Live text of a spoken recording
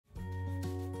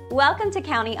Welcome to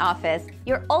County Office,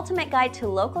 your ultimate guide to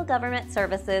local government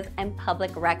services and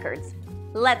public records.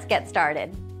 Let's get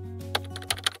started.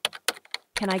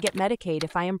 Can I get Medicaid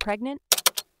if I am pregnant?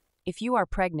 If you are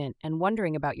pregnant and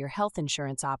wondering about your health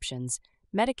insurance options,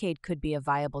 Medicaid could be a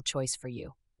viable choice for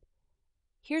you.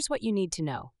 Here's what you need to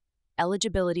know.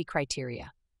 Eligibility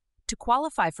criteria. To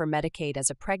qualify for Medicaid as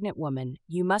a pregnant woman,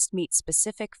 you must meet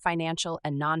specific financial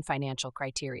and non-financial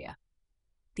criteria.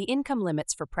 The income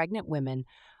limits for pregnant women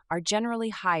are generally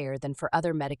higher than for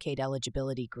other Medicaid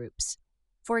eligibility groups.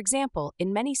 For example,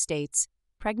 in many states,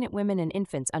 pregnant women and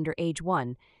infants under age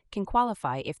 1 can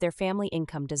qualify if their family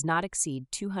income does not exceed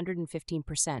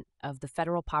 215% of the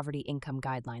Federal Poverty Income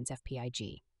Guidelines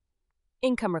 (FPIG).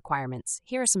 Income requirements.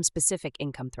 Here are some specific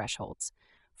income thresholds.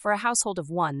 For a household of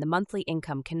 1, the monthly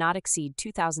income cannot exceed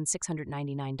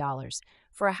 $2,699.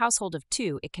 For a household of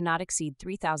 2, it cannot exceed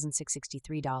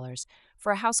 $3,663.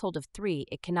 For a household of 3,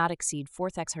 it cannot exceed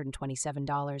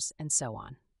 $4,627, and so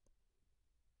on.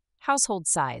 Household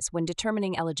size. When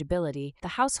determining eligibility, the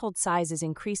household size is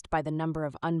increased by the number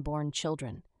of unborn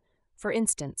children. For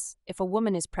instance, if a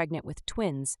woman is pregnant with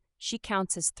twins, she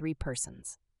counts as 3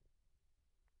 persons.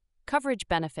 Coverage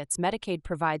benefits. Medicaid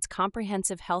provides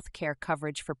comprehensive health care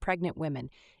coverage for pregnant women,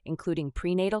 including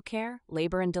prenatal care,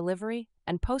 labor and delivery,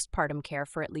 and postpartum care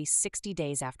for at least 60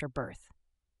 days after birth.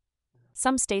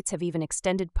 Some states have even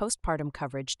extended postpartum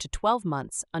coverage to 12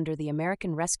 months under the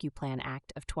American Rescue Plan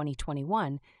Act of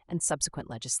 2021 and subsequent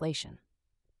legislation.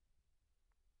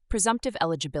 Presumptive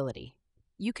eligibility.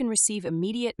 You can receive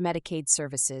immediate Medicaid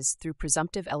services through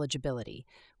presumptive eligibility,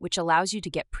 which allows you to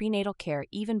get prenatal care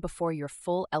even before your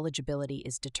full eligibility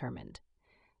is determined.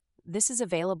 This is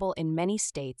available in many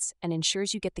states and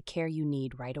ensures you get the care you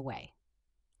need right away.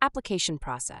 Application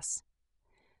process.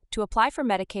 To apply for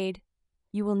Medicaid,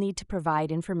 you will need to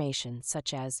provide information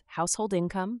such as household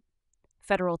income,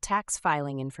 federal tax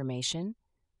filing information,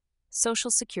 Social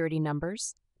Security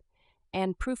numbers,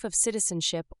 and proof of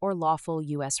citizenship or lawful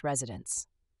U.S. residence.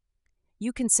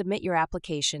 You can submit your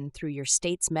application through your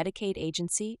state's Medicaid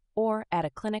agency or at a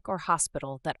clinic or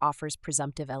hospital that offers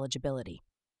presumptive eligibility.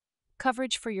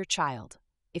 Coverage for your child.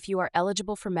 If you are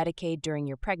eligible for Medicaid during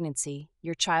your pregnancy,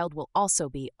 your child will also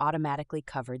be automatically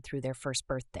covered through their first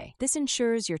birthday. This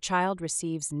ensures your child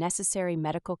receives necessary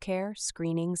medical care,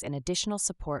 screenings, and additional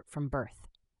support from birth.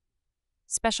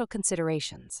 Special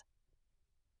considerations.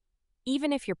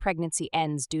 Even if your pregnancy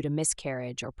ends due to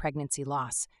miscarriage or pregnancy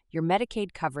loss, your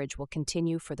Medicaid coverage will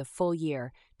continue for the full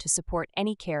year to support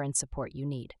any care and support you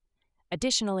need.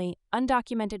 Additionally,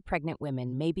 undocumented pregnant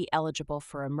women may be eligible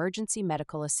for emergency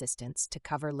medical assistance to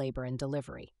cover labor and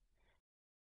delivery.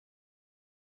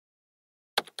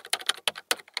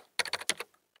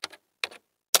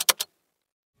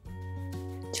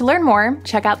 To learn more,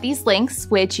 check out these links,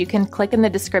 which you can click in the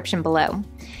description below.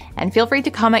 And feel free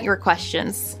to comment your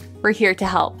questions. We're here to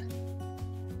help.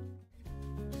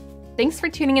 Thanks for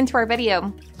tuning into our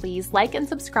video. Please like and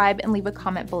subscribe and leave a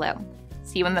comment below.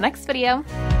 See you in the next video.